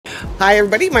Hi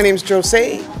everybody, my name is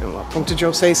Josee and welcome to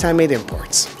Josee's Handmade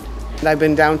Imports. I've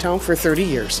been downtown for 30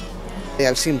 years.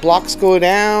 I've seen blocks go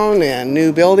down and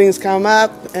new buildings come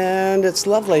up and it's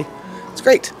lovely. It's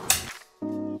great.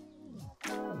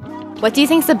 What do you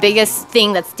think is the biggest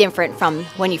thing that's different from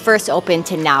when you first opened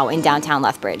to now in downtown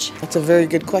Lethbridge? That's a very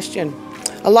good question.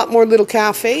 A lot more little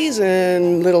cafes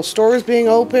and little stores being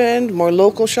opened, more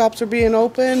local shops are being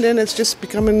opened, and it's just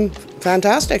becoming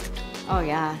fantastic. Oh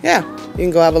yeah. Yeah, you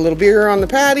can go have a little beer on the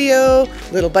patio,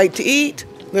 little bite to eat,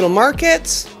 little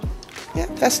markets, yeah,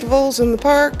 festivals in the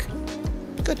park.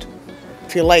 Good.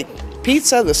 If you like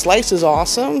pizza, the Slice is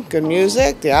awesome, good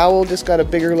music. The Owl just got a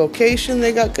bigger location,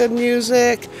 they got good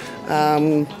music.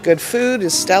 Good food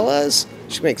is Stella's.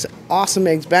 She makes awesome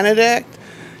eggs Benedict.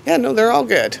 Yeah, no, they're all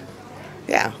good.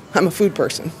 Yeah, I'm a food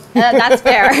person. That's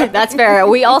fair. That's fair.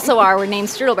 We also are. We're named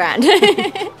STRUDELBRAND.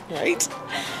 Right?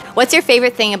 What's your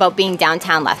favorite thing about being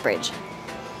downtown Lethbridge?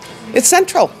 It's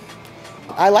central.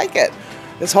 I like it.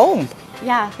 It's home.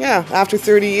 Yeah. Yeah, after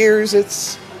 30 years,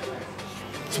 it's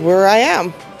where I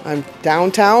am. I'm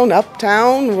downtown,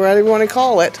 uptown, whatever you want to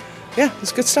call it. Yeah,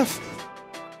 it's good stuff.